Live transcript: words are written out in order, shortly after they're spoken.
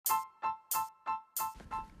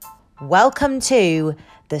Welcome to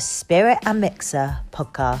the Spirit and Mixer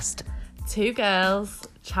podcast. Two girls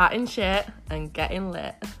chatting shit and getting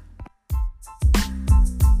lit.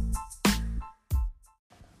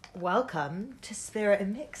 Welcome to Spirit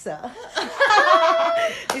and Mixer.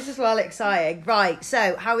 This is well exciting. Right,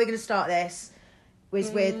 so how are we going to start this?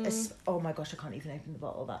 With oh my gosh, I can't even open the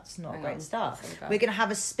bottle. That's not a great start. We're going to have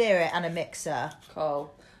a spirit and a mixer.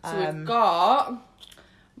 Cool. So we've got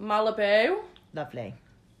Malibu. Lovely.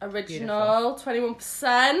 Original, Beautiful.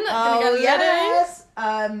 21%. Oh, yes.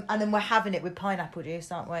 And then we're having it with pineapple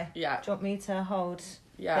juice, aren't we? Yeah. Do you want me to hold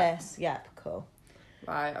this? Yep, cool.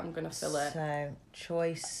 Right, I'm going to fill it. So,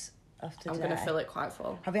 choice of today. I'm going to fill it quite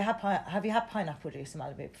full. Have you had pineapple juice in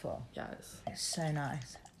Malibu before? Yes. It's so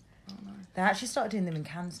nice. Oh, nice. They actually started doing them in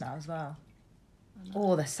cans now as well.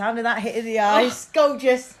 Oh, the sound of that hitting the ice.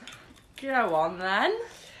 Gorgeous. Go on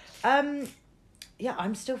then. Yeah,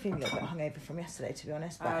 I'm still feeling a little bit hungover from yesterday, to be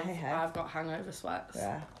honest. But hey. I've got hangover sweats.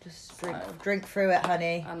 Yeah, just drink through it,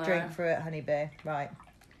 honey. I know. Drink through it, honey boo. Right.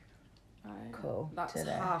 Right. Cool. That's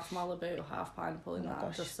today. half Malibu, half pineapple in that.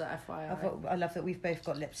 Gosh. Just the FYI. I love that we've both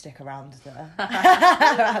got lipstick around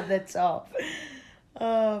around the top.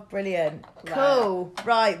 Oh, brilliant. Right. Cool.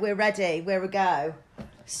 Right, we're ready. We're a go.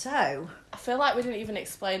 So, I feel like we didn't even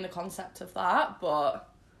explain the concept of that, but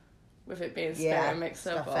with it being spirit and mixer,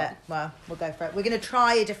 stuff but it. Well, we'll go for it. We're going to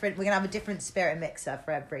have a different spirit and mixer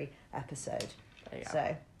for every episode. there you go.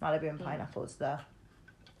 So, Malibu and pineapple's the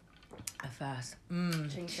first.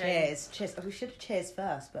 Ching, Cheers. Cheers. Oh, we should have cheers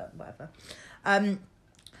first, but whatever.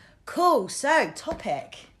 Cool. So,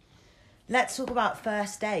 topic. Let's talk about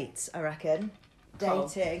first dates, I reckon. Cool.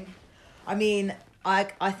 Dating. I mean,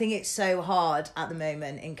 I think it's so hard at the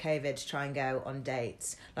moment in COVID to try and go on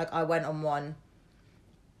dates. Like, I went on one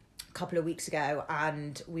a couple of weeks ago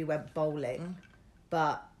and we went bowling,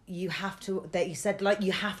 but you have to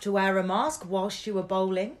wear a mask whilst you were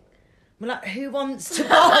bowling. We're like, who wants to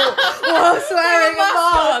bowl whilst wearing a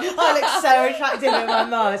mask? I look so attractive in my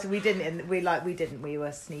mask. We didn't. We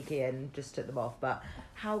were sneaky and just took them off. But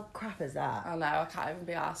how crap is that? I know, I can't even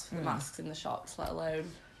be asked for the masks in the shops, let alone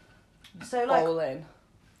So, like, bowling.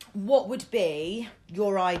 what would be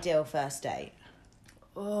your ideal first date?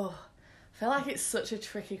 Oh, I feel like it's such a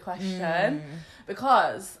tricky question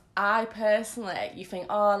because I personally, you think,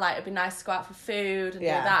 oh, like, it'd be nice to go out for food and do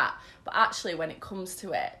that. But actually, when it comes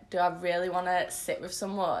to it, do I really want to sit with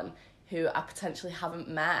someone who I potentially haven't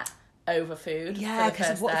met over food? Yeah,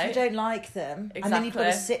 because what if you don't like them? Exactly. And then you've got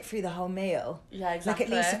to sit through the whole meal. Yeah, exactly.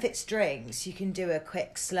 Like, at least if it's drinks, you can do a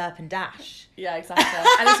quick slurp and dash. Yeah, exactly.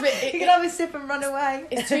 And it's a bit, You can have a sip and run away.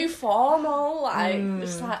 It's too formal, like,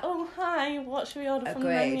 just like, oh, hi, what should we order from the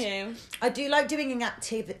Agreed. menu? I do like doing an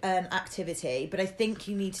activity, but I think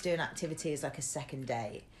you need to do an activity as like a second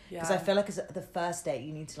date. Because I feel like as the first date,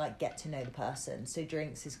 you need to like get to know the person. So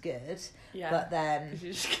drinks is good, but then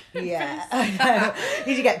I know, you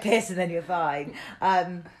need to get pissed and then you're fine.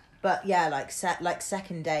 But yeah, like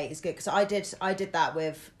second date is good because I did that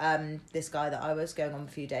with this guy that I was going on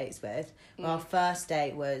a few dates with. Our first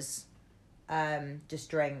date was just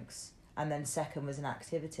drinks, and then second was an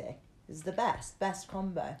activity. It's the best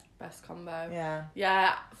combo. Best combo. Yeah.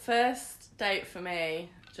 Yeah, first date for me,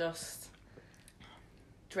 just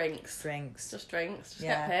drinks. Just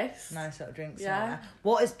get pissed. Nice little drinks. Yeah. Somewhere.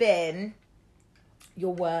 What has been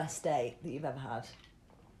your worst date that you've ever had?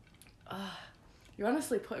 You're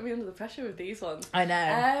honestly putting me under the pressure with these ones. I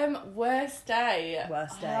know. Worst date.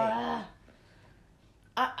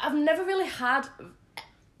 I've never really had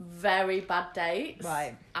very bad dates.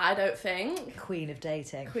 Right. I don't think. Queen of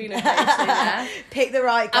dating, yeah. Pick the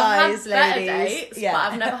right guys, I've had ladies. better dates, but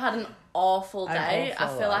I've never had an awful date.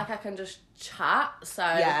 I feel like I can just chat, so...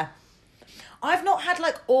 Yeah. I've not had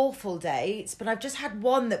like awful dates, but I've just had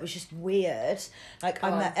one that was just weird. Like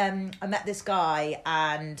I met this guy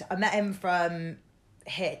and I met him from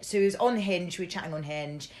Hinge. So he was on Hinge, we were chatting on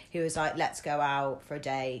Hinge. He was like, let's go out for a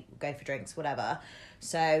date, go for drinks, whatever.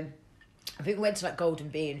 So I think we went to like Golden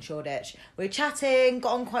Bee in Shoreditch. We were chatting,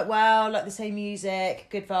 got on quite well, like the same music,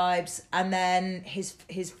 good vibes. And then his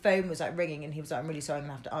phone was like ringing and he was like, I'm really sorry, I'm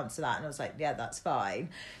gonna have to answer that. And I was like, yeah, that's fine.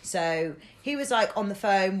 So he was like on the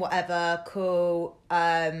phone, whatever, cool.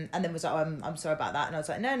 And then was like, oh, I'm sorry about that. And I was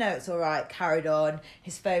like, no, it's all right. Carried on.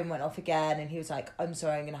 His phone went off again and he was like, I'm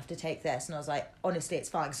sorry, I'm gonna have to take this. And I was like, honestly, it's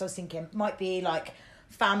fine. So I was thinking, might be like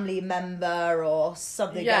family member or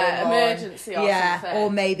something going on. Emergency or something.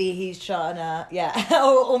 Or maybe he's trying to,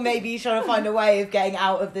 or maybe he's trying to find a way of getting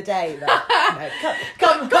out of the day. But,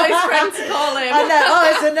 come got his friend to call him. I know,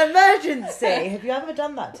 it's an emergency. Have you ever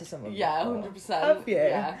done that to someone Yeah, before? 100%. Have you?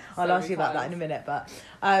 Yeah, I'll ask you about that in a minute. But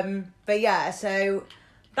yeah, so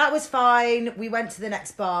that was fine. We went to the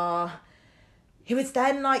next bar. He was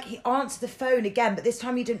then like, he answered the phone again, but this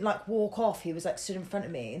time he didn't like walk off. He was like stood in front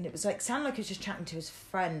of me, and it was like, sounded like he was just chatting to his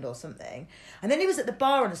friend or something. And then he was at the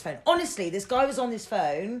bar on his phone. Honestly, this guy was on his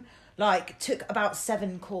phone, like took about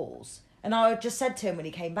 7 calls. And I just said to him when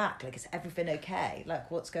he came back, like, is everything okay?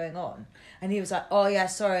 Like, what's going on? And he was like, oh yeah,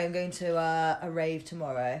 sorry, I'm going to a rave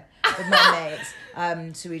tomorrow with my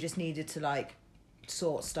mates. So we just needed to like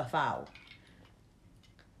sort stuff out.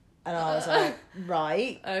 And I was like,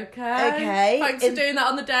 right. Okay. Thanks for doing that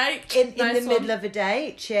on the date. In the middle of a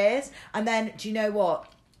date. Cheers. And then, do you know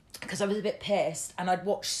what? Because I was a bit pissed and I'd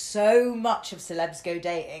watched so much of Celebs Go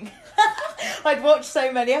Dating. I'd watched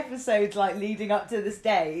so many episodes like leading up to this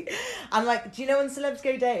date. And like, do you know on Celebs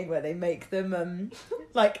Go Dating where they make them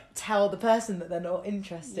like tell the person that they're not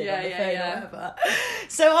interested on the phone or whatever?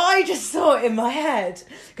 So I just thought in my head,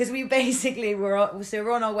 because we basically were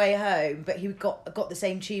on our way home, but he got the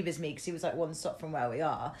same tube as me because he was like 1 stop from where we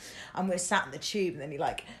are. And we're sat in the tube and then he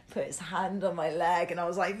like put his hand on my leg and I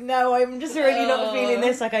was like, no, I'm just really not feeling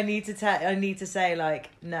this. Like I need to say like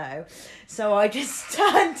no. So I just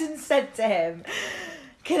turned and said to him,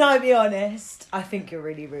 can I be honest? I think you're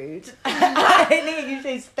really rude. And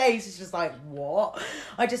his face was just like, what?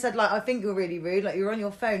 I just said like, I think you're really rude. Like you're on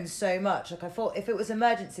your phone so much. Like I thought if it was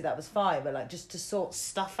emergency that was fine, but like just to sort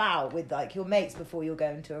stuff out with like your mates before you're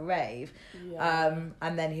going to a rave. Yeah.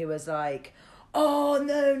 And then he was like, oh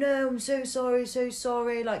no, I'm so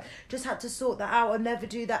sorry, like just had to sort that out, I'll never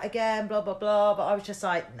do that again, blah blah blah. But I was just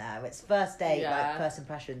like, no, it's first date, like first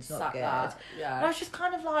impression's not good. And I was just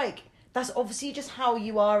kind of like, that's obviously just how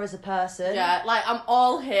you are as a person. Yeah, like I'm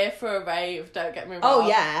all here for a rave, don't get me wrong. Oh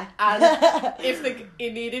yeah. And if he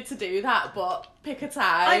needed to do that, but pick a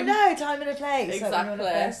time. I know, time and a place. Exactly. Like when you're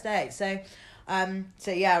on a first date.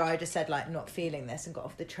 So yeah, I just said like not feeling this and got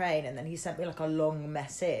off the train, and then he sent me like a long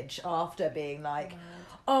message after being like,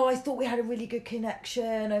 oh, I thought we had a really good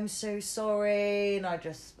connection, I'm so sorry. And I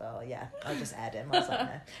just aired him. I was like,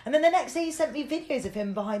 no. And then the next day he sent me videos of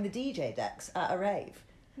him behind the DJ decks at a rave.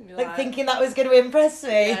 Like thinking that was going to impress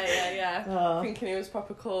me. Yeah. Oh. Thinking he was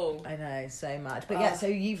proper cool. I know, so much. But yeah, so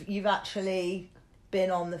you've actually been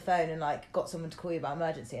on the phone and like got someone to call you about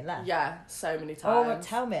emergency and left? Yeah, so many times. Oh,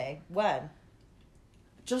 tell me, when?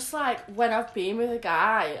 Just like when I've been with a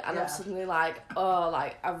guy and I'm suddenly like, oh,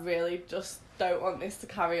 like I really just don't want this to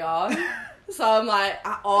carry on. So I'm like,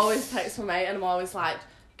 I always text my mate and I'm always like,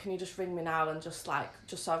 can you just ring me now and just so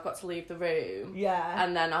I've got to leave the room. Yeah.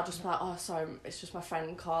 And then I'll just be like, oh, sorry, it's just my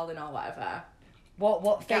friend calling or whatever.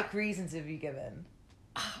 What fake reasons have you given?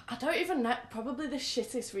 I don't even know. Probably the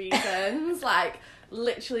shittest reasons. Like,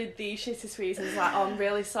 literally the shittest reasons. Like, oh, I'm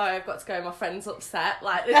really sorry, I've got to go, my friend's upset.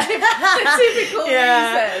 Like, the typical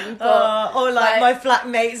reason. But, or like my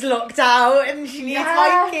flatmate's locked out and she needs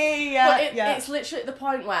my key. But it's literally at the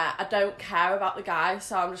point where I don't care about the guy,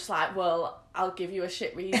 so I'm just like, well, I'll give you a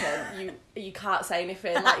shit reason. You can't say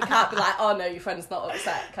anything. Like, you can't be like, oh no, your friend's not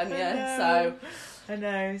upset, can you? I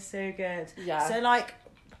know, so good. Yeah. So like,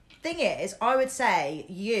 thing is, I would say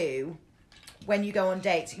you, when you go on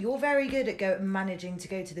dates, you're very good at managing to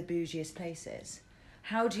go to the bougiest places.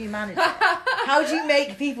 How do you manage it? How do you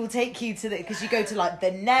make people take you to because you go to like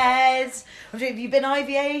the Nez? Have you been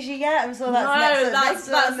Ivy Asia yet? I'm sure that's next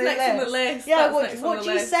on the list. Yeah, what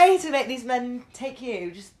do you say to make these men take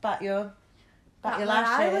you? Just bat your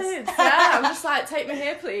lashes. Yeah, I'm just like, take me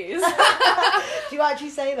here, please. Do you actually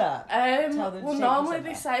say that? Well, normally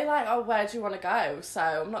they say like, oh, where do you want to go? So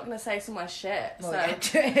I'm not going to say somewhere shit. Well, so yeah,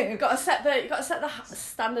 true. You've got to set the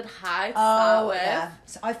standard high to start with. Yeah.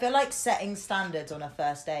 So I feel like setting standards on a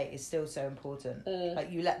first date is still so important.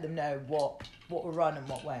 Like you let them know what will run and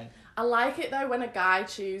what won't. I like it though when a guy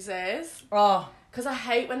chooses. Oh, because I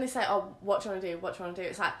hate when they say, oh, what do you want to do? What do you want to do?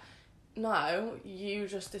 It's like, no, you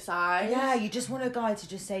just decide. Yeah, you just want a guy to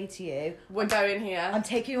just say to you, we're going here. I'm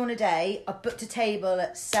taking you on a date. I booked a table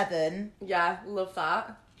at 7. Yeah, love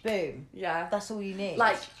that. Boom. Yeah. That's all you need.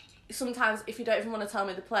 Like, sometimes if you don't even want to tell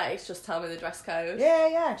me the place, just tell me the dress code.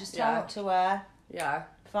 Yeah, just tell me what to wear. Yeah.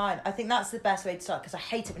 Fine. I think that's the best way to start, because I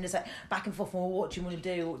hate it when it's like back and forth, well, what do you want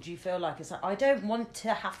to do? What do you feel like? It's like, I don't want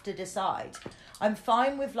to have to decide. I'm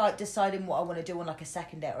fine with like deciding what I want to do on like a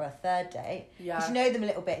second date or a third date. Yeah. Because you know them a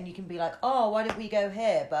little bit and you can be like, oh, why don't we go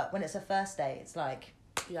here? But when it's a first date, it's like,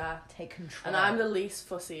 take control. And I'm the least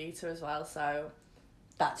fussy eater as well, so...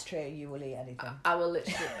 That's true, you will eat anything. I will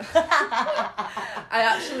literally... I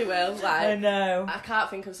actually will. Like, I know. I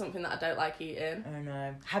can't think of something that I don't like eating. I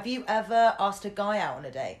know. Have you ever asked a guy out on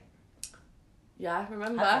a date? Yeah,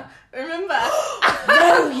 remember? No, yes!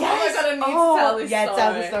 Oh my God, I need to tell this story. Yeah,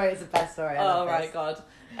 tell the story. It's the best story. Oh my God.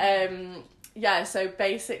 yeah, so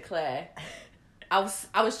basically, I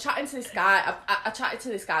was chatting to this guy. I chatted to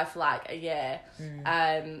this guy for like a year.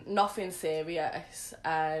 Nothing serious.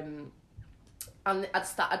 And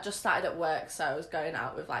I'd just started at work, so I was going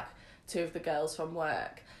out with like 2 of the girls from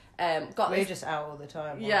work. We're just out all the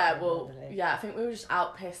time. Yeah, I think we were just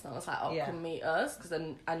out pissed, and I was like, "Oh, come meet us," because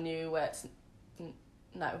then I knew I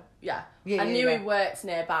knew he worked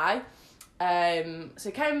nearby. So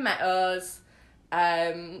he came and met us.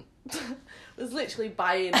 Was literally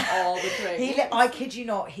buying all the drinks. I kid you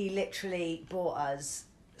not, he literally bought us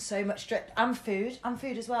so much drink and food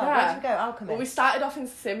as well. Yeah. Where did we go? Alchemist. Well, we started off in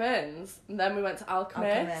Simmons, and then we went to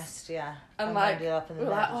Alchemist. Yeah. And like, we were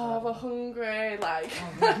like, oh, we're hungry. Like,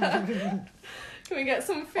 can we get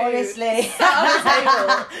some food? Honestly, sat on the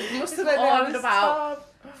table. Must have ordered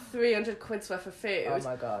about 300 quid's worth of food. Oh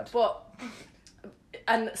my god!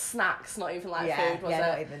 And snacks, not even like food, was it?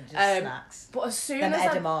 Not even just snacks. But as soon as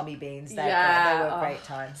edamame beans, they were a great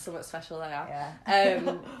time. Something special they are.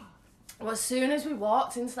 Yeah. Well, as soon as we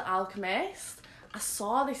walked into the Alchemist, I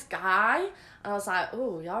saw this guy, and I was like,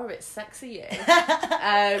 "Oh, you're a bit sexy, you."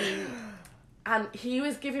 And he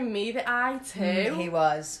was giving me the eye too. He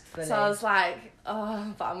was. Funny. So I was like,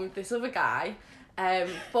 "Oh, but I'm with this other guy."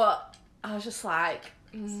 But I was just like.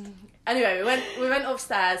 Anyway, we went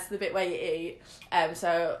upstairs to the bit where you eat,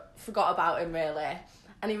 so forgot about him really,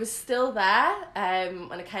 and he was still there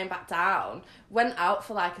when I came back down. Went out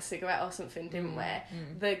for like a cigarette or something, didn't we?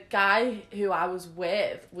 The guy who I was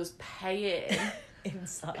with was paying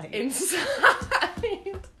inside.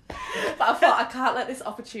 But I thought, I can't let this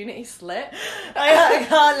opportunity slip. I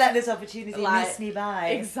can't let this opportunity miss me by.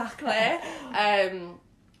 Exactly.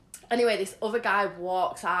 Anyway, this other guy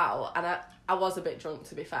walks out, and I was a bit drunk,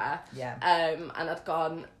 to be fair. Yeah. And I'd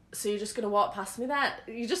gone, so you're just going to walk past me then?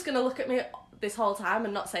 You're just going to look at me this whole time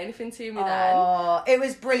and not say anything to me then? Oh, it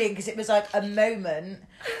was brilliant, because it was like a moment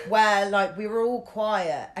where like we were all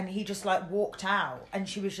quiet, and he just like walked out, and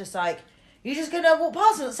she was just like, you're just going to walk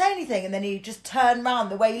past and not say anything? And then he just turned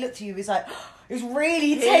round. The way he looked at you was like, he was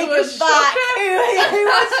really taken back. He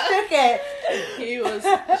was shook. He was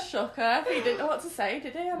shook. He didn't know what to say,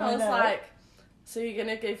 did he? And I was like, so you're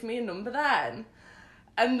going to give me a number then?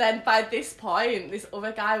 And then by this point, this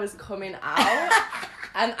other guy was coming out,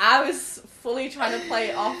 and I was fully trying to play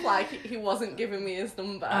it off like he wasn't giving me his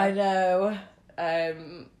number. I know.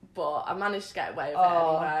 But I managed to get away with it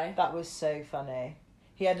anyway. That was so funny.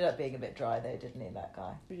 He ended up being a bit dry though, didn't he, that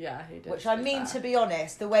guy? Yeah, he did. Which, I mean, to be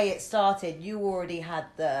honest, the way it started, you already had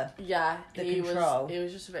the control. He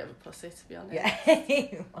was just a bit of a pussy, to be honest. Yeah,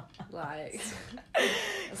 he was. Like,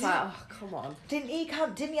 it's like, oh, come on. Didn't he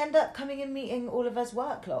end up coming and meeting all of us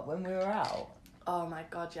work lot when we were out? Oh my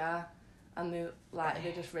god, yeah. And they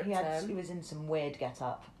just ripped him. He was in some weird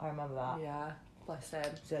get-up. I remember that. Yeah, bless him.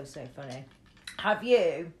 So it was so funny. Have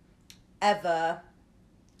you ever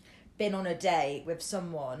been on a date with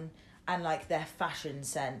someone and like their fashion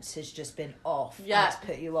sense has just been off? Yeah. And it's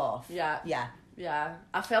put you off? Yeah. Yeah.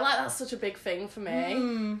 I feel like that's such a big thing for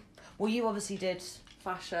me. Well, you obviously did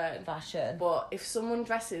fashion. But if someone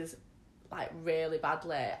dresses like really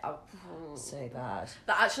badly, so bad.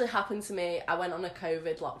 That actually happened to me. I went on a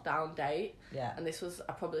COVID lockdown date. Yeah. And this was,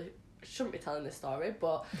 I probably shouldn't be telling this story,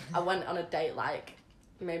 but I went on a date like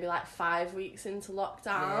maybe like 5 weeks into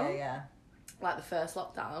lockdown. Yeah. Like the first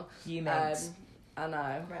lockdown. You meant. I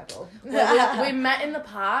know. Rebel. Well, we met in the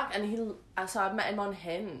park, and I met him on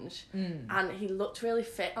Hinge, and he looked really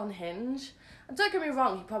fit on Hinge. And don't get me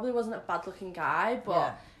wrong, he probably wasn't a bad looking guy,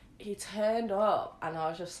 but he turned up, and I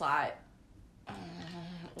was just like,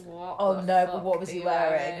 what? Oh no! But what was he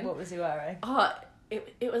wearing? What was he wearing? Oh,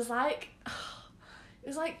 it was like. It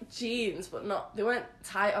was like jeans, but they weren't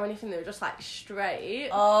tight or anything. They were just like straight.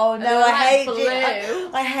 Oh no,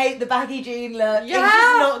 I hate the baggy jean look. Yeah, it's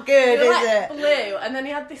just not good, is it? Blue, and then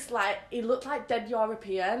he had this he looked like dead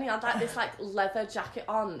European. He had like this like leather jacket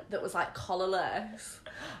on that was like collarless.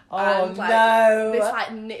 Oh and, like, no! This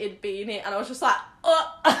like knitted beanie, and I was just like, what?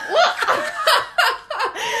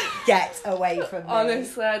 Get away from me.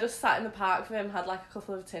 Honestly, I just sat in the park with him, had like a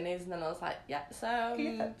couple of tinnies, and then I was like,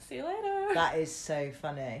 see you later. That is so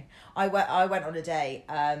funny. I went on a date,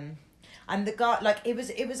 and the guy, like, it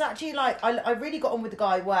was actually like I really got on with the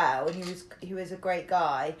guy well, and he was a great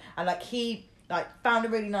guy, and like he like found a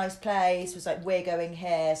really nice place, was like, we're going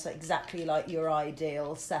here, so exactly like your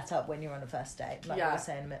ideal setup when you're on a first date, like we were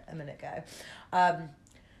saying a minute ago.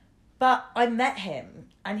 But I met him,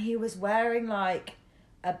 and he was wearing like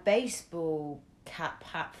a baseball cap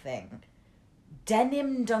hat thing,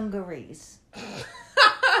 denim dungarees.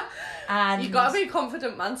 And you gotta be a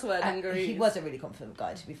confident man to wear dungarees. He was a really confident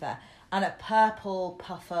guy, to be fair. And a purple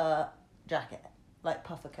puffer jacket, like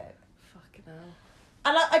puffer coat. Fucking hell.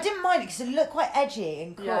 And I didn't mind it because it looked quite edgy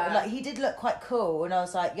and cool. Yeah. Like, he did look quite cool, and I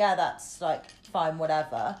was like, yeah, that's like fine,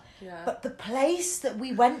 whatever. Yeah. But the place that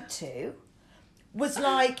we went to was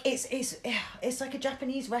like it's like a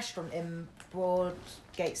Japanese restaurant in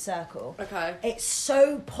Broadgate Circle. Okay. It's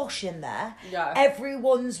so posh in there. Yeah.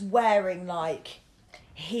 Everyone's wearing like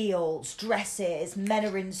heels, dresses, men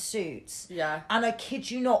are in suits. Yeah. And I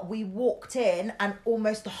kid you not, we walked in and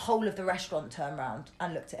almost the whole of the restaurant turned around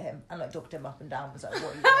and looked at him and like dogged him up and down, was like, what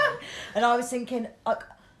are you doing? And I was thinking, like,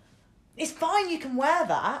 it's fine, you can wear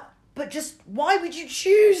that, but just why would you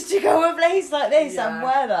choose to go a place like this and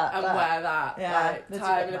wear that? And wear that. Yeah, Like, that's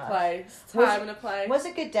time a bit and a mad. place. Time and a place. It was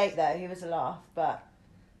a good date though, he was a laugh, but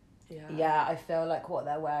Yeah. yeah, I feel like what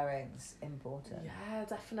they're wearing's important. Yeah,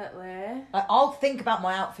 definitely. Like, I'll think about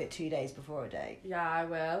my outfit 2 days before a date. Yeah, I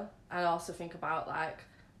will. And also think about, like,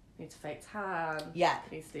 need to fake tan. Yeah.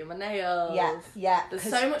 Need to do my nails. Yeah. There's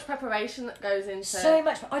 'cause so much preparation that goes into so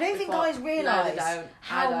much. I don't think before- guys realise No, they don't. I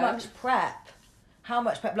how don't. much prep. How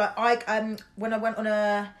much prep. Like, I when I went on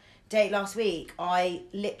a date last week, I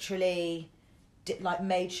literally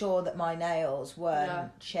made sure that my nails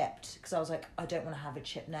weren't chipped, because I was like, I don't want to have a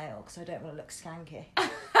chipped nail because I don't want to look skanky.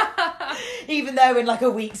 Even though in like a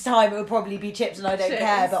week's time it would probably be chipped and I don't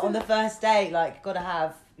care, but on the first date, like, gotta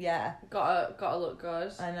have, Gotta look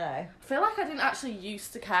good. I know. I feel like I didn't actually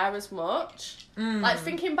used to care as much. Like,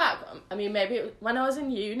 thinking back, I mean, maybe when I was in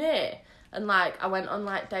uni and like I went on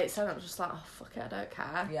like dates and I was just like, oh fuck it, I don't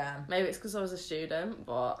care. Yeah. Maybe it's because I was a student,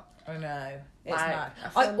 but I know. It's like, mad.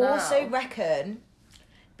 I I feel also now- reckon,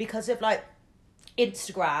 because of like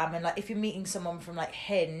Instagram and like if you're meeting someone from like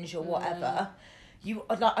Hinge or whatever, you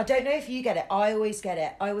like, I don't know if you get it. I always get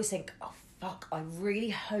it. I always think, oh fuck, I really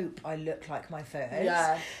hope I look like my photos.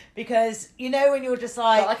 Yeah. Because you know when you're just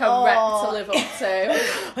like, got like a wreck to live up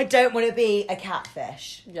to. I don't want to be a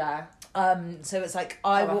catfish. Yeah. So it's like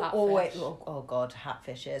I Or a will hatfish. always. Oh god,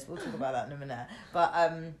 hatfishes. We'll talk about that in a minute. But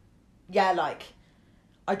yeah, like,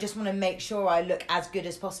 I just want to make sure I look as good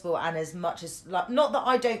as possible and as much as, like, not that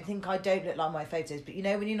I don't think I don't look like my photos, but you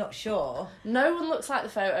know when you're not sure. No one looks like the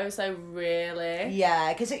photos though, really.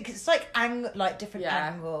 Yeah, because it's like different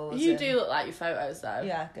Yeah. angles. You and- do look like your photos though.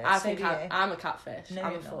 Yeah, good. I So think do you. I'm a catfish. No,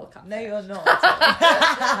 I'm you're a full not. catfish. No, you're not.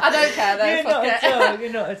 I don't care though. You're fuck not it. at all.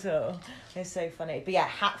 You're not at all. It's so funny. But yeah,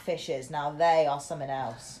 hatfishes, now they are something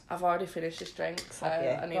else. I've already finished this drink, so Have you?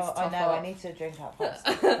 I need God, to top I know, up. I need to drink that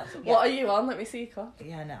first. What are you on? Let me see your cup.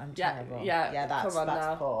 Yeah, no, I'm Yeah, terrible. yeah, that's come on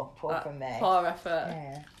now. poor from me. Poor effort.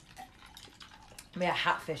 Yeah. Yeah,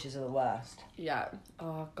 hatfishes are the worst. Yeah.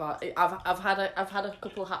 Oh god, I've had a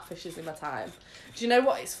couple of hatfishes in my time. Do you know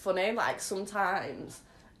what? It's funny. Like sometimes,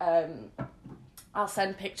 I'll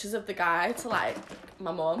send pictures of the guy to like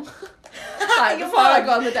my mum, like Your before I mum?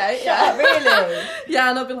 go on the date. Shut up, really? Yeah,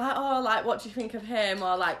 and I'll be like, oh, like, what do you think of him?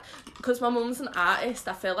 Or like, because my mum's an artist,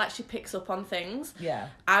 I feel like she picks up on things. Yeah.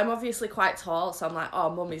 I'm obviously quite tall, so I'm like, oh,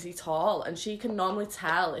 mum, is he tall? And she can normally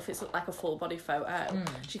tell if it's like a full body photo.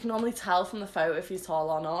 She can normally tell from the photo if he's tall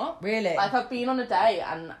or not. Really? Like, I've been on a date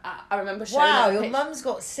and I remember showing Wow, her a your pic- mum's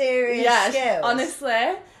got serious Yeah, skills.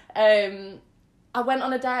 honestly. I went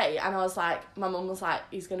on a date and I was like, my mum was like,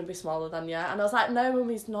 he's going to be smaller than you. And I was like, no, mum,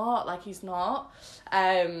 he's not. Like, he's not.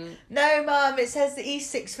 No, mum, it says that he's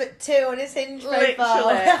 6'2" on his Hinge Literally. profile.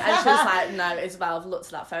 And she was like, no, Isabel, I've looked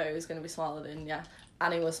at that photo, he's going to be smaller than you.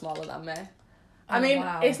 And he was smaller than me. I mean,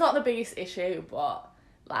 wow. it's not the biggest issue, but,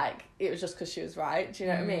 like, it was just because she was right. Do you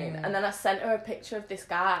know what I mean? And then I sent her a picture of this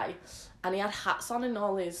guy, and he had hats on in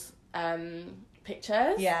all his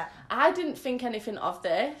pictures. Yeah. I didn't think anything of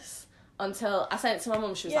this until I sent it to my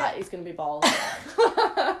mum. She was Yeah. like, he's going to be bald.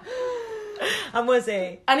 And was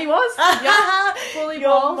he? And he was. Yeah, fully Your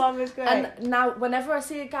bald. mum is great. And now, whenever I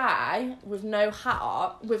see a guy with no hat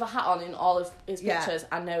on, with a hat on in all of his Yeah. pictures,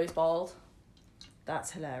 I know he's bald.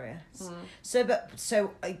 That's hilarious.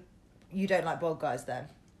 So you don't like bald guys then?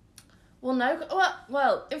 Well, no.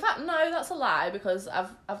 Well, in fact, no. That's a lie because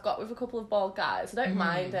I've got with a couple of bald guys. I don't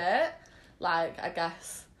mind it. Like, I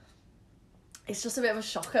guess it's just a bit of a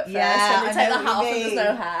shock at first when you take the hat off and there's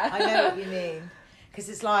no hair. I know what you mean. Because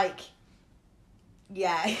it's like,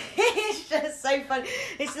 yeah, it's just so funny.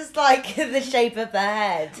 It's just like the shape of the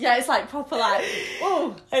head. Yeah, it's like proper like,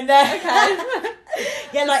 oh, And then, okay.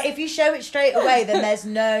 yeah, like if you show it straight away, then there's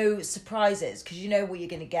no surprises because you know what you're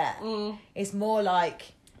going to get. It's more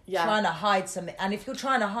like trying to hide something. And if you're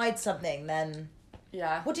trying to hide something, then...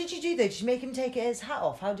 Yeah. What did you do though? Did you make him take his hat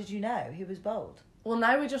off? How did you know he was bald? Well,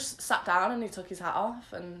 no, we just sat down and he took his hat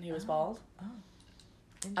off and he was bald.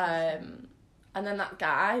 Interesting. And then that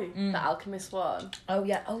guy, the alchemist one. Oh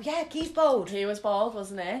yeah, he's bold. He was bald,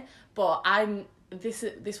 wasn't he? But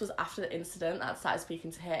this was after the incident that I started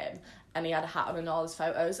speaking to him, and he had a hat on in all his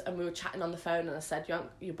photos, and we were chatting on the phone, and I said,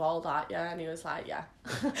 "You're bald, aren't you?" And he was like, "Yeah."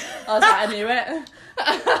 I was like, I knew it.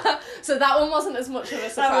 So that one wasn't as much of a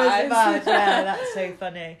surprise. That was bad, yeah, that's so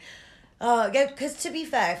funny. Yeah, because to be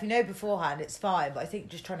fair, if you know beforehand, it's fine, but I think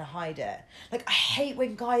just trying to hide it. Like, I hate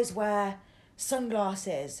when guys wear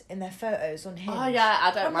sunglasses in their photos on Hinge. Oh yeah,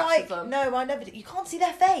 I don't match with them. No, I never do. You can't see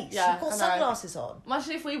their face. Yeah, You've got sunglasses on.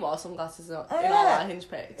 Imagine if we wore sunglasses in all our Hinge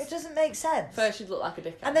pics. It doesn't make sense. First you'd look like a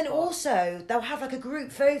dickhead. And then also, they'll have like a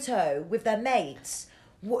group photo with their mates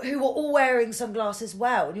who are all wearing sunglasses as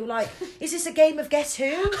well. And you're like, is this a game of Guess Who?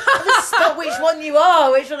 It's not which one you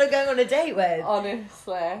are, which one I'm going on a date with.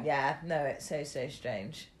 Honestly. Yeah, no, it's so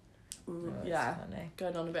strange. Yeah,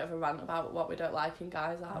 going on a bit of a rant about what we don't like in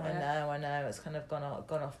guys, aren't we? I know. It's kind of gone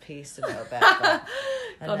off piece a little bit. But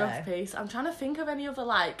gone off piece. I'm trying to think of any other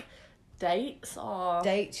like dates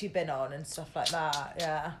you've been on and stuff like that.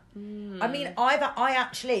 Yeah. I mean, I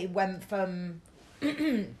actually went through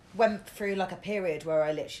like a period where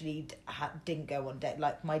I literally didn't go on date.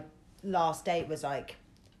 Like my last date was like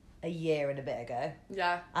a year and a bit ago.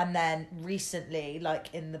 Yeah. And then recently,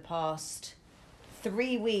 like in the past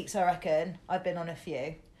 3 weeks, I reckon, I've been on a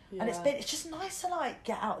few. Yeah. And it's just nice to like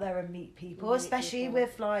get out there and meet people, especially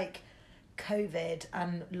with like COVID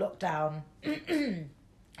and lockdown.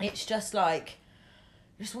 It's just like,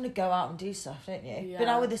 you just want to go out and do stuff, don't you? Yeah. But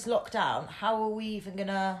now with this lockdown, how are we even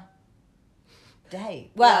gonna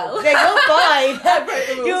date? Well, yeah, you're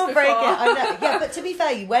fine. You'll break it. I know. Yeah, but to be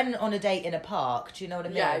fair, you went on a date in a park. Do you know what I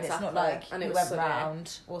mean? Yeah, exactly. It's not like and you went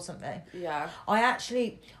round or something. Yeah. I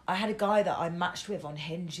had a guy that I matched with on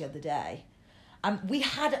Hinge the other day, and we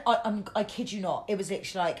had. I kid you not. It was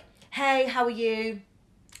literally like, "Hey, how are you?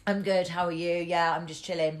 I'm good. How are you? Yeah, I'm just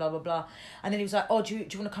chilling. Blah blah blah." And then he was like, "Oh, do you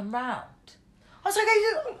want to come round?" I was like,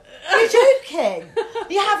 are you joking?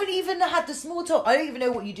 You haven't even had the small talk. I don't even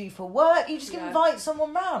know what you do for work. You just invite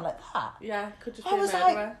someone round like that. Yeah, could just I be was a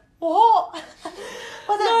like, what?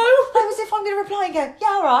 Well, then, I was if I'm going to reply and go, yeah,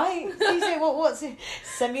 all right. So you say, what's it?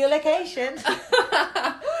 Send me your location.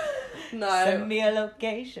 No. Send me a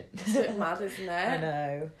location. It's a bit mad, isn't it? I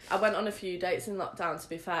know. I went on a few dates in lockdown, to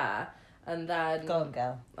be fair. And then... Go on,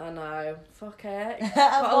 girl. I know. Fuck it.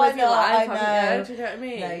 Gotta live your life, haven't you? Do you know what I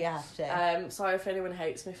mean? No, you have to. Sorry if anyone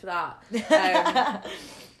hates me for that.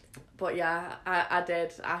 But yeah, I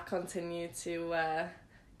did. I continued to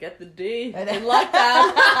get the D in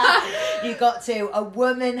lockdown. You got to. A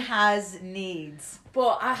woman has needs.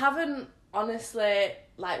 But I haven't, honestly...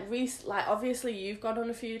 Like obviously you've gone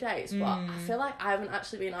on a few dates, but I feel like I haven't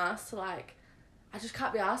actually been asked to like... I just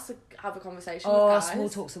can't be asked to have a conversation with guys. Oh, small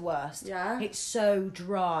talk's the worst. Yeah. It's so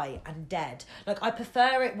dry and dead. Like, I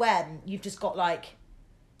prefer it when you've just got, like,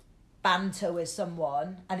 banter with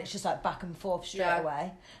someone and it's just, like, back and forth straight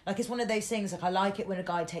away. Like, it's one of those things, like, I like it when a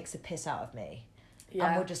guy takes the piss out of me. Yeah.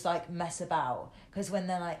 And we'll just, like, mess about. Because when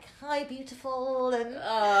they're like, hi, beautiful,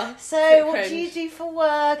 and so what do you do for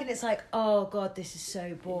work? And it's like, oh, God, this is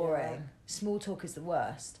so boring. Yeah. Small talk is the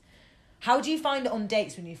worst. How do you find it on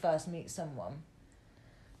dates when you first meet someone?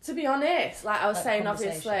 To be honest, like I was saying,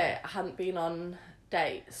 obviously, I hadn't been on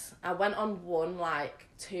dates. I went on one, like,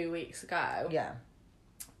 2 weeks ago. Yeah.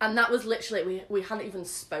 And that was literally, we hadn't even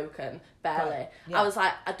spoken, barely. Right. Yeah. I was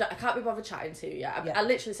like, I can't be bothered chatting to you. I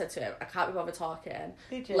literally said to him, I can't be bothered talking.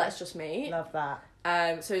 Did you? Let's just meet. Love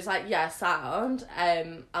that. So he's like, yeah, sound.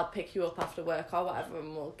 I'll pick you up after work or whatever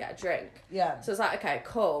and we'll get a drink. Yeah. So I was like, okay,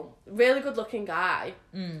 cool. Really good looking guy.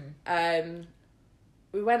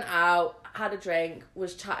 We went out, had a drink,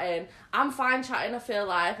 was chatting. I'm fine chatting, I feel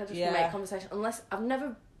like. I just make conversation. Unless I've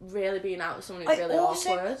never really been out with someone who's really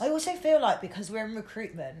awkward. I also feel like because we're in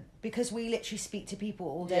recruitment, because we literally speak to people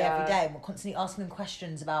all day, every day, and we're constantly asking them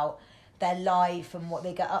questions about their life and what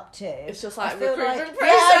they get up to. It's just like recruitment process.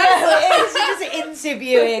 Yeah, it is. You're just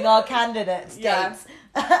interviewing our candidates. Yeah.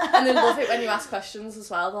 And they love it when you ask questions as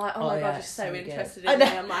well. They're like, oh my God, you're so interested in me.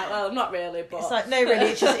 I'm like, well, not really, but... It's like, no, really,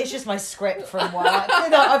 it's just my script from work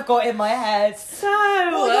that I've got in my head. So...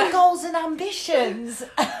 What are your goals and ambitions?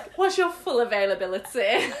 What's your full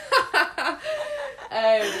availability?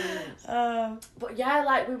 But yeah,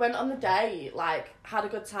 like, we went on the date, like, had a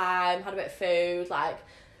good time, had a bit of food, like,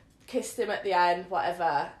 kissed him at the end,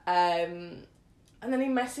 whatever. And then he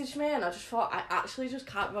messaged me and I just thought, I actually just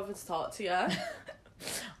can't bother to talk to you.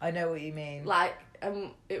 I know what you mean. Like,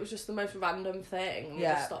 it was just the most random thing. And we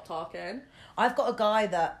just stopped talking. I've got a guy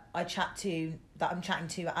that I'm chatting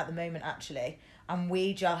to at the moment, actually. And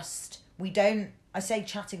we don't, I say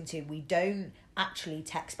chatting to, we don't actually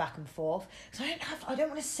text back and forth. So I don't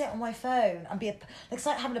want to sit on my phone and be it's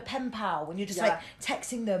like having a pen pal when you're just like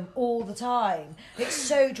texting them all the time. It's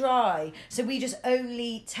so dry. So we just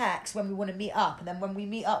only text when we want to meet up, and then when we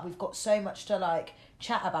meet up, we've got so much to like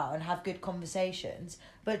chat about and have good conversations.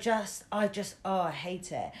 But I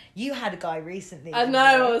hate it. You had a guy recently. I know,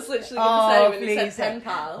 I was literally going to say when you said pen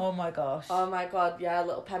pal. Oh my gosh. Oh my god, yeah, a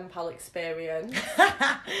little pen pal experience.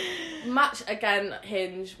 Match again,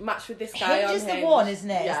 Hinge. Match with this guy on Hinge. Hinge is the one,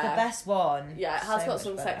 isn't it? Yeah. It's the best one. Yeah, it has got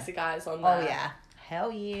some sexy guys on there. Oh yeah.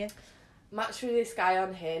 Hell yeah. Match with this guy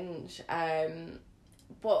on Hinge,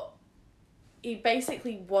 but he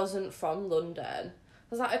basically wasn't from London.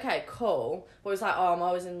 I was like, okay, cool. But he was like, oh, I'm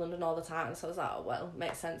always in London all the time. So I was like, oh, well,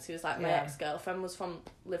 makes sense. He was like, my ex-girlfriend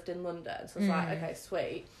lived in London. So I was like, okay,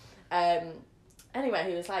 sweet. Anyway,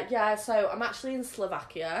 he was like, yeah, so I'm actually in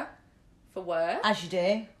Slovakia for work. As you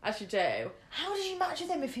do. How did you match with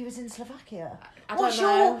him if he was in Slovakia? I don't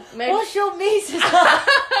know. What's your meters like?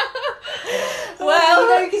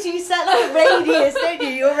 Well, because you set like a radius, don't you?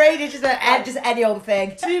 Your radius is just any old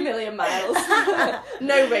thing. 2 million miles.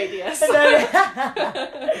 No radius.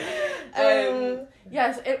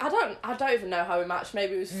 Yes, I don't even know how we matched.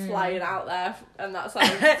 Maybe he was flying out there, and that's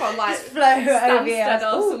like from like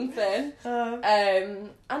Stansted or something.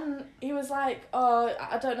 And he was like, "Oh,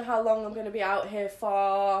 I don't know how long I'm going to be out here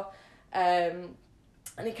for."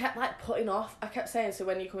 And he kept like putting off. I kept saying, "So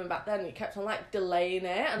when are you coming back?" Then he kept on like delaying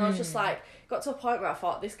it, and I was just like, got to a point where I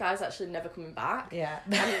thought this guy's actually never coming back. Yeah.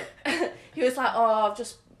 And he was like, "Oh,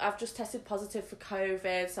 I've just tested positive for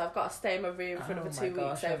COVID, so I've got to stay in my room for another 2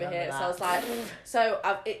 weeks over here." That. So I was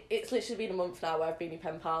like, it's literally been a month now where I've been your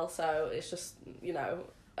pen pal, so it's just, you know,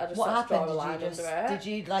 I just draw a line under it. Did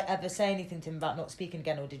you like ever say anything to him about not speaking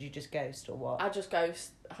again, or did you just ghost, or what? I just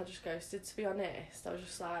ghosted, to be honest. I was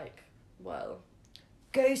just like, well,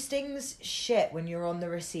 ghosting's shit when you're on the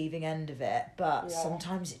receiving end of it, but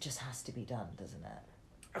sometimes it just has to be done, doesn't it?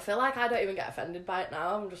 I feel like I don't even get offended by it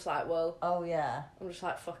now. I'm just like, well... Oh, yeah. I'm just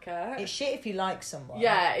like, fuck it. It's shit if you like someone.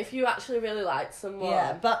 Yeah, if you actually really like someone.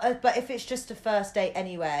 Yeah, but if it's just a first date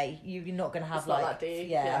anyway, you're not going to have it's not that deep.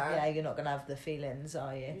 Yeah, you're not going to have the feelings,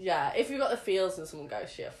 are you? Yeah, if you've got the feels and someone goes,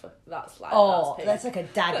 shit, that's like... Oh, that's like a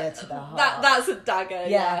dagger to the heart. That's a dagger,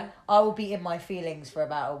 yeah. I will be in my feelings for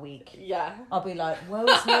about a week. Yeah. I'll be like,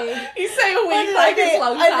 woe's me. You say a week like it's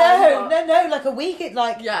long time. I know, no, like a week,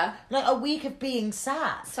 like a week of being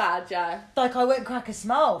sad. Sad, yeah. Like I won't crack a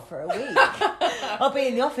smile for a week. I'll be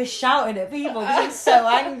in the office shouting at people because I'm so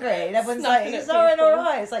angry. And everyone's like, is Lauren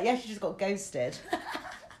alright? It's like, yeah, she just got ghosted.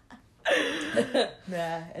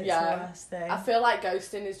 Yeah, it's the worst thing. I feel like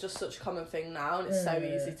ghosting is just such a common thing now, and it's so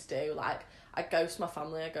easy to do. Like, I ghost my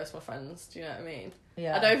family, I ghost my friends, do you know what I mean?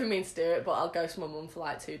 Yeah. I don't even mean to do it, but I'll ghost my mum for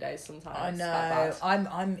like 2 days sometimes. I know.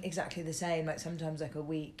 I'm exactly the same. Like sometimes like a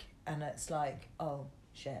week, and it's like, oh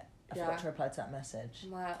shit, I forgot to reply to that message.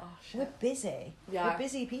 I'm like, oh shit. We're busy. Yeah. We're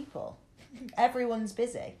busy people. Everyone's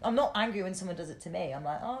busy. I'm not angry when someone does it to me. I'm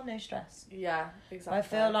like, oh, no stress. Yeah, exactly. I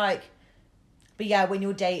feel like, but yeah, when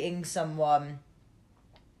you're dating someone,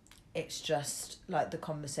 it's just like the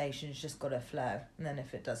conversation's just got to flow, and then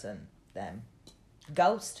if it doesn't, then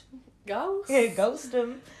ghost. Yeah, ghost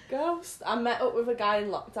them. Ghost. I met up with a guy in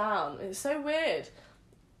lockdown. It's so weird.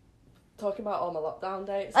 Talking about all my lockdown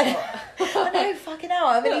dates. I know, fucking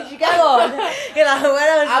hell. How many did you go on? You know, when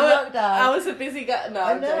I was in lockdown. I was a busy guy. No,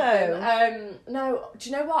 I'm joking. No, do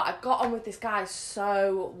you know what? I got on with this guy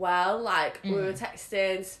so well. Like, we were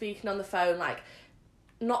texting, speaking on the phone. Like,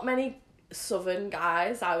 not many southern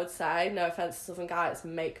guys, I would say. No offence to southern guys,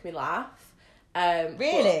 make me laugh.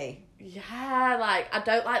 Really? Yeah, like, I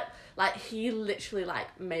don't like, he literally,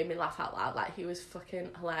 like, made me laugh out loud. Like, he was fucking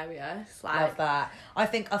hilarious. Like, love that. I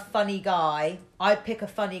think a funny guy, I'd pick a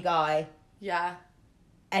funny guy. Yeah.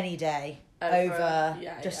 Any day over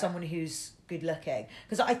someone who's good looking.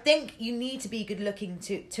 Because I think you need to be good looking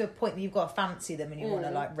to a point that you've got to fancy them and you want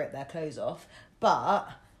to, like, rip their clothes off. But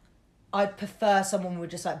I'd prefer someone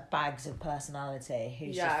with just like bags of personality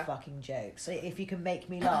who's just fucking jokes. So if you can make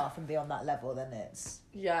me laugh and be on that level, then it's...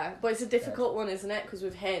 Yeah, but it's a difficult one, isn't it? Because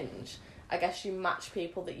with Hinge, I guess you match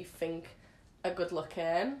people that you think are good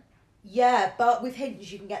looking. Yeah, but with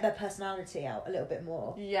Hinge, you can get their personality out a little bit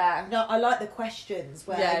more. Yeah. No, I like the questions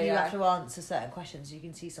where you have to answer certain questions so you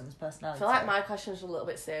can see someone's personality. I feel like my questions are a little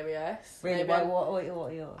bit serious. Really? Maybe what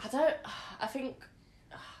are yours? I think...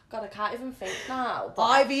 God, I can't even think now.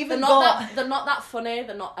 They're not that funny.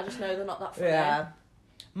 I just know they're not that funny. Yeah.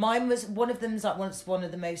 Mine was, one of them's like one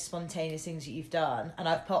of the most spontaneous things that you've done. And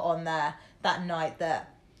I've put on there that night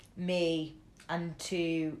that me and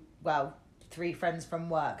 3 friends from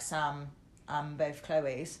work, Sam and both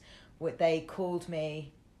Chloe's, they called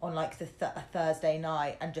me on like a Thursday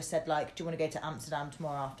night and just said like, do you want to go to Amsterdam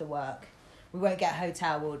tomorrow after work? We won't get a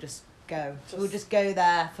hotel, we'll just go. We'll just go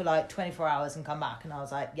there for like 24 hours and come back. And I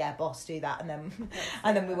was like, yeah, boss, do that. And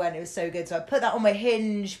then we went. It was so good. So I put that on my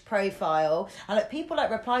Hinge profile, and like people like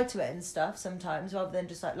reply to it and stuff sometimes, rather than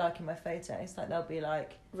just like liking my photos. Like they'll be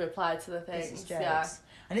like, reply to the things. Yeah.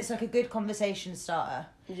 And it's like a good conversation starter.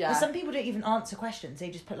 Yeah. Because some people don't even answer questions. They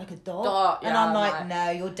just put like a dot. And I'm like, no,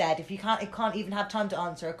 you're dead. If you can't even have time to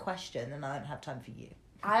answer a question, then I don't have time for you.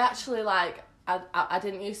 I actually like, I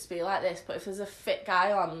didn't used to be like this, but if there's a fit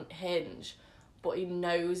guy on Hinge, but he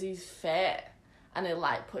knows he's fit, and he'll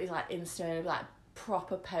like put his like Insta and he'll be like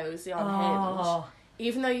proper posy on Hinge.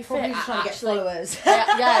 Even though you're fit, just trying to get followers.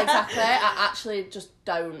 yeah, exactly. I actually just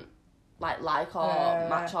don't like or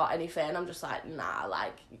match or anything. I'm just like, nah,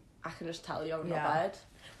 like I can just tell you're not bad.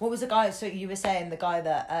 What was the guy? So you were saying the guy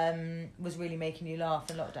that was really making you laugh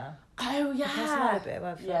in lockdown? Oh yeah. Tell us a little bit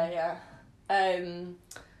about him. Yeah.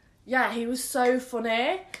 Yeah, he was so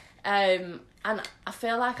funny. And I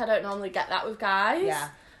feel like I don't normally get that with guys.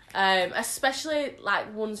 Yeah. Especially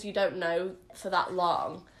like ones you don't know for that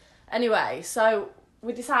long. Anyway, so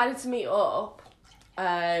we decided to meet up.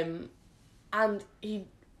 And he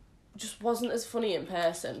just wasn't as funny in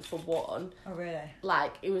person, for one. Oh, really?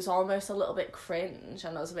 Like, it was almost a little bit cringe,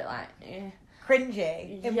 and I was a bit like, eh.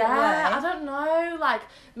 Cringy? In yeah, what way? I don't know. Like,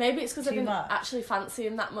 maybe it's because I didn't much? actually fancy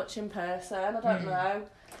him that much in person. I don't know.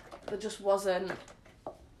 It just wasn't...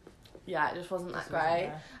 Yeah, it just wasn't that great.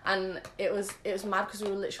 And it was mad because we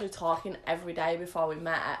were literally talking every day before we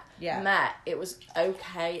met. Yeah. It was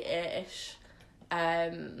okay-ish.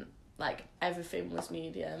 Like everything was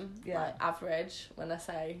medium, like average. When I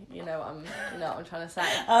say, you know what I'm trying to say.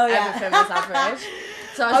 Oh yeah, everything was average.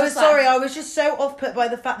 So I was sorry. I was just so off put by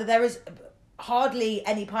the fact that there is hardly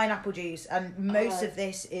any pineapple juice, and most of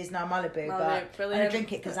this is now Malibu. But brilliant. I don't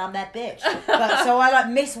drink it because I'm that bitch. But so I like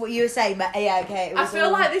miss what you were saying. But yeah, okay. It was I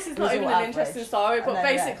feel like this is not even an interesting story, but know,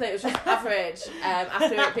 basically it was just average.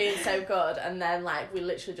 After it being so good, and then like we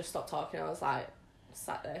literally just stopped talking. I was like,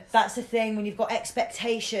 sat this. That's the thing when you've got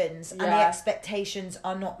expectations and the expectations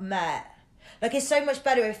are not met. Like, it's so much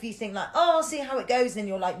better if you think like, oh, I'll see how it goes, and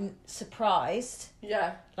you're like surprised.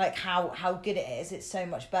 Yeah. Like how good it is. It's so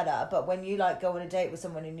much better. But when you like go on a date with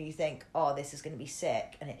someone and you think, oh, this is going to be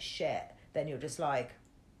sick, and it's shit, then you're just like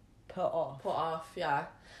put off. Yeah.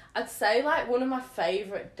 I'd say like one of my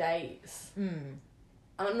favourite dates. And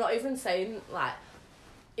I'm not even saying like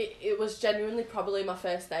it was genuinely probably my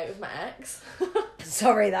first date with my ex.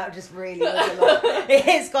 Sorry, that just really was a lot. It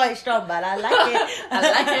is quite strong, man. I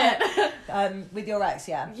like it. With your ex,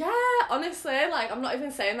 yeah. Yeah, honestly, like I'm not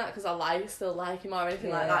even saying that because I still like him or anything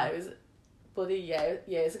like that. It was bloody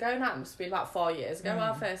years ago now. It must be about 4 years ago,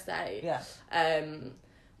 our first date. Yeah.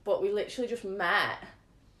 But we literally just met,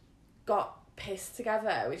 got pissed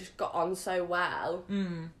together. We just got on so well,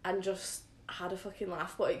 and just had a fucking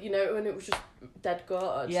laugh. But you know, when it was just dead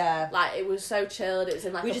good. Yeah. Like it was so chilled. It was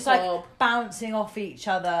in like we're a just pub. like bouncing off each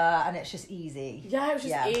other, and it's just easy. Yeah, it was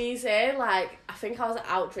just easy. Like I think I was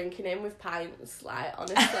out drinking him with pints. Like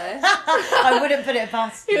honestly, I wouldn't put it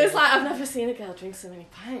past he you. was like, I've never seen a girl drink so many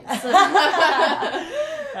pints.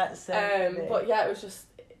 That's so funny. But yeah, it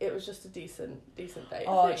was just a decent date.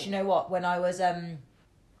 Oh, do you know what? When I was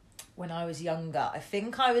younger, I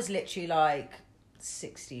think I was literally like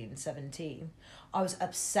 16, 17. I was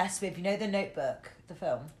obsessed with, you know, The Notebook, the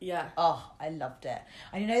film? Yeah. Oh, I loved it.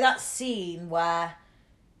 And you know that scene where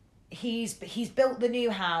he's built the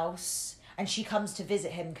new house and she comes to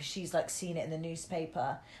visit him because she's like seen it in the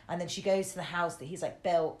newspaper, and then she goes to the house that he's like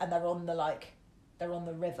built, and they're on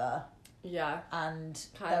the river. Yeah. And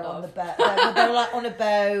kind they're of. on the boat. They're like on a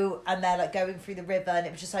boat, and they're like going through the river, and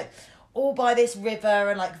it was just like all by this river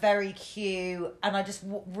and like very cute, and I just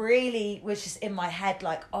really was just in my head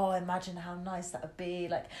like, oh, imagine how nice that would be,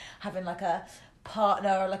 like having like a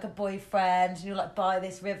partner or like a boyfriend, and you're like by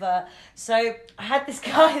this river. So I had this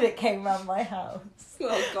guy that came around my house.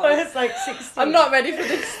 Oh God. I was like 16. I'm not ready for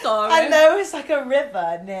this story. And there was like a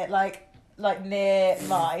river near near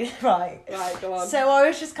mine, right? Right, go on. So I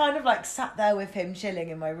was just kind of like sat there with him chilling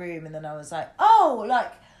in my room, and then I was like, oh,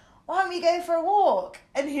 like, why don't we go for a walk?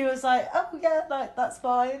 And he was like, oh yeah, like that's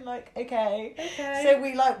fine, like okay. So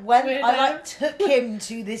we like went. Weirdo. I like took him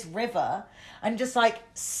to this river and just like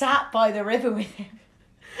sat by the river with him.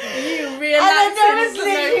 You reenacting. And then I was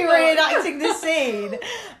literally reenacting the scene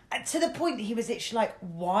to the point that he was literally like,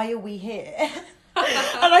 why are we here?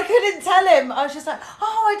 And I couldn't tell him. I was just like,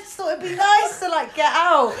 oh, I just thought it'd be nice to like get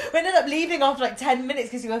out. We ended up leaving after like 10 minutes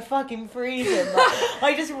because you were fucking freezing. Like,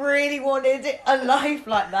 I just really wanted a life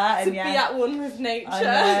like that. To be at one with nature. I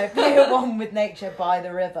know, be at one with nature by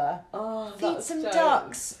the river. Oh, feed some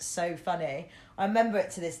ducks. So funny. I remember it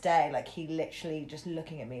to this day, like he literally just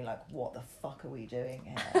looking at me like, what the fuck are we doing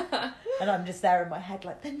here? And I'm just there in my head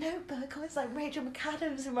like, The Notebook, I was like Rachel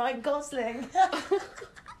McAdams and Ryan Gosling.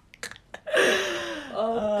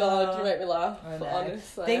 Oh God, you make me laugh,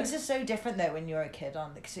 honestly. Things are so different though when you're a kid,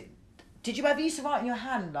 aren't they? 'Cause did you ever used to write in your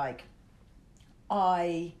hand like,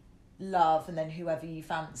 I love, and then whoever you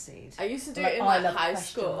fancied? I used to do it in like high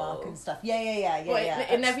school. Mark and stuff. Yeah.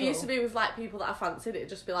 It never used to be with like people that I fancied. It'd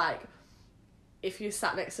just be like, if you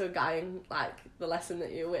sat next to a guy in like the lesson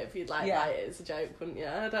that you were with, you'd like write it as a joke, wouldn't you?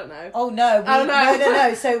 I don't know. Oh no,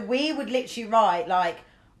 no. So we would literally write like,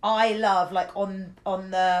 I love, like on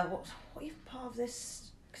the what even part of this?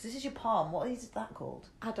 Because this is your palm. What is that called?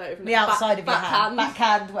 I don't even know. The outside of your hand,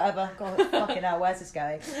 backhand, whatever. God, fucking hell, where's this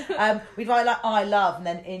going? We'd write like I love, and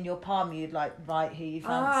then in your palm you'd like write who you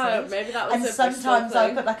fancied. Oh, maybe that was. And sometimes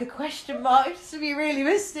I put like a question mark just to be really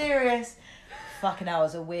mysterious. Fucking hell, I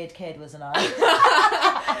was a weird kid, wasn't I?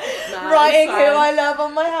 Writing who I love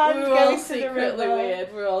on my hand. We were all secretly weird.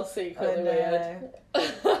 We were all secretly weird.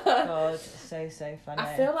 God, so funny.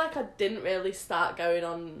 I feel like I didn't really start going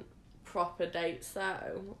on proper dates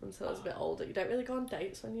though until I was a bit older. You don't really go on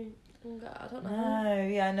dates when you're younger. I don't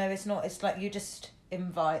know. No, it's not. It's like you just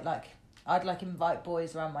invite, like, I'd like invite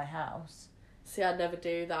boys around my house. See, I'd never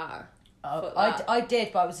do that. I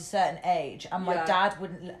did, but I was a certain age, and my dad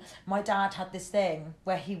wouldn't. My dad had this thing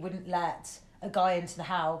where he wouldn't let a guy into the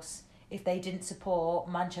house if they didn't support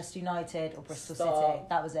Manchester United or Bristol City.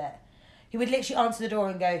 That was it. He would literally answer the door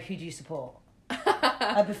and go, "Who do you support?"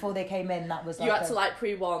 Before they came in, that was like you had to like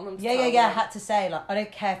pre-warn them. Yeah. I had to say like, I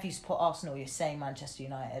don't care if you support Arsenal, you're saying Manchester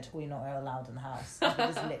United, or you're not allowed in the house. It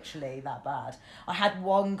was literally that bad. I had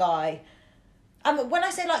one guy. When I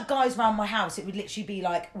say like guys around my house, it would literally be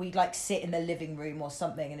like we'd like sit in the living room or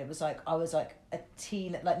something, and it was like I was like a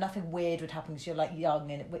teen, like nothing weird would happen because you're like young,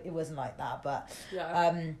 and it wasn't like that. But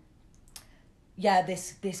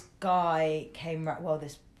this guy came.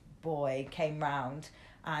 This boy came round,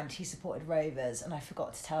 and he supported Rovers, and I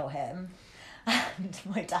forgot to tell him. And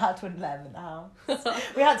my dad wouldn't let him in the house.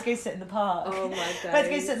 We had to go sit in the park. Oh my days. We had to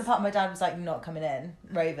go sit in the park. My dad was like, "You're not coming in.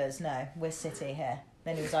 Rovers, no. We're City here."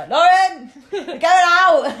 Then he was like, "Lauren, we're going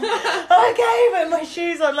out." Okay, but my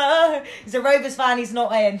shoes on. Like, oh. He's a Rovers fan. He's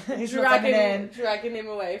not in. He's not coming in. Dragging him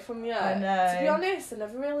away from you. I know. To be honest, I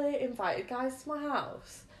never really invited guys to my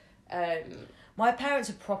house. My parents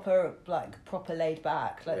are proper laid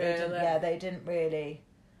back. Like really? they didn't really.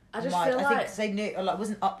 I just feel like... I think 'cause they knew, like, I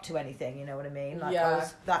wasn't up to anything, you know what I mean? Like, I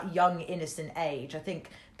was that young, innocent age. I think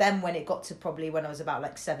then when it got to probably when I was about,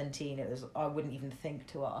 like, 17, it was, I wouldn't even think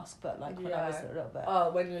to ask, but, like, when I was a little bit...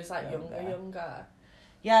 Oh, when you was, like, younger?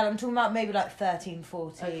 Yeah, I'm talking about maybe, like, 13,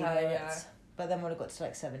 14. Okay, yeah. But then when I got to,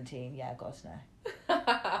 like, 17, yeah, God, no.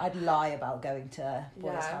 I'd lie about going to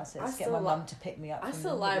boys' houses, get my mum to pick me up. I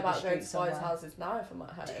still lie about going to boys' houses now if I'm at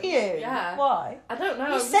home. Do you? Yeah. Why? I don't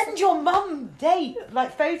know. You send your mum photos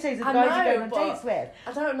of guys you're going on dates with.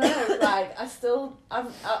 I don't know. Like,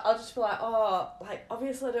 I'll just be like, oh, like,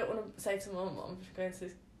 obviously I don't want to say to mum, I'm just going to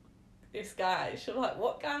this guy. She'll be like,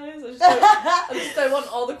 what guys? I just don't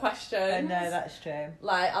want all the questions. I know, that's true.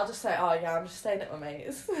 Like, I'll just say, oh yeah, I'm just staying at my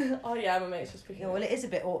mate's. Oh yeah, my mate's just picking. Yeah, well, it is a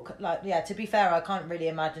bit awkward. Like, yeah, to be fair, I can't really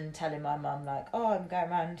imagine telling my mum, like, oh, I'm going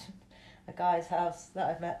round a guy's house that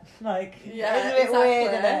I've met. Like, yeah, it's a bit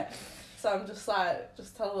weird, isn't it? So I'm just like,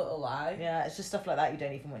 just tell a little lie. Yeah, it's just stuff like that you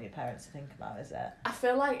don't even want your parents to think about, is it? I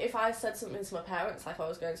feel like if I said something to my parents, like I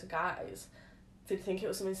was going to guys, they'd think it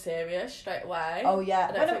was something serious straight away. Oh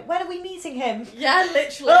yeah. When are we meeting him? Yeah,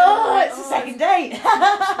 literally. Oh, it's a second date.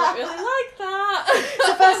 I don't really like that. It's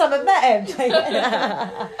the first time I've met him.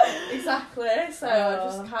 Exactly. So I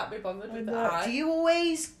just can't be bothered with that. Do you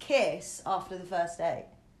always kiss after the first date?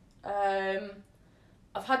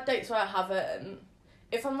 I've had dates where I haven't.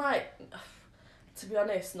 If I'm like, to be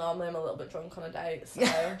honest, normally I'm a little bit drunk on a date. So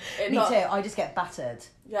Me too. I just get battered.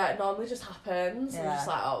 Yeah, it normally just happens. Yeah. I'm just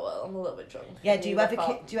like, oh well, I'm a little bit drunk. Yeah. Do you ever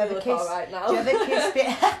kiss? Right now. Do you ever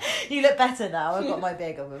kiss? You look better now. I've got my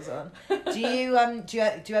big goggles on. Do you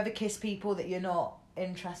ever kiss people that you're not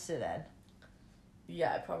interested in?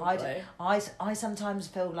 Yeah, probably. I sometimes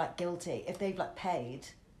feel like guilty if they've like paid.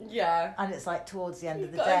 Yeah. And it's like towards the end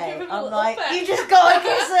of the gotta day. give him a I'm little like, peck. you just gotta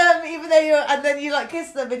kiss them, even though and then you like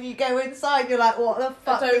kiss them and you go inside, you're like, what the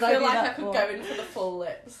fuck? I don't feel do like that I could for? go in for the full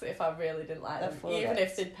lips if I really didn't like them, even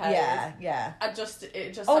if they'd paid. Yeah. It just.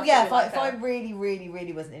 Oh yeah, if I really, really,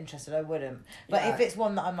 really wasn't interested, I wouldn't. But if it's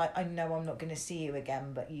one that I'm like, I know I'm not going to see you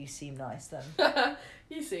again, but you seem nice, then.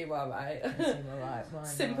 You seem alright. You seem alright.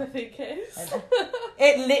 Sympathy kiss.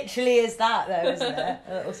 It literally is that though, isn't it?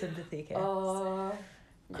 A little sympathy kiss. Oh.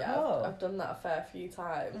 Yeah, Cool. I've done that a fair few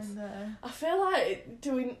times. I know. I feel like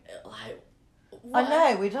doing like. I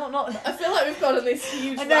know we don't not. I feel like we've gone on this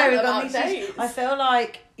huge. I know we've got got these. Huge, I feel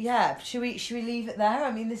like should we leave it there?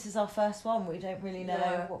 I mean, this is our first one. We don't really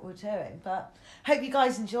know what we're doing, but hope you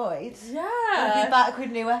guys enjoyed. Yeah, we'll be back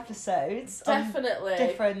with new episodes. Definitely, on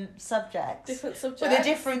different subjects. Different subjects with a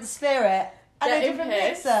different spirit and a different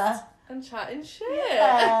mixer. And chatting shit.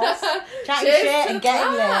 Yes. Chatting shit and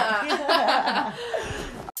getting lit.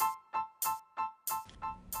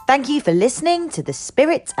 Thank you for listening to the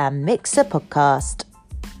Spirit and Mixer podcast.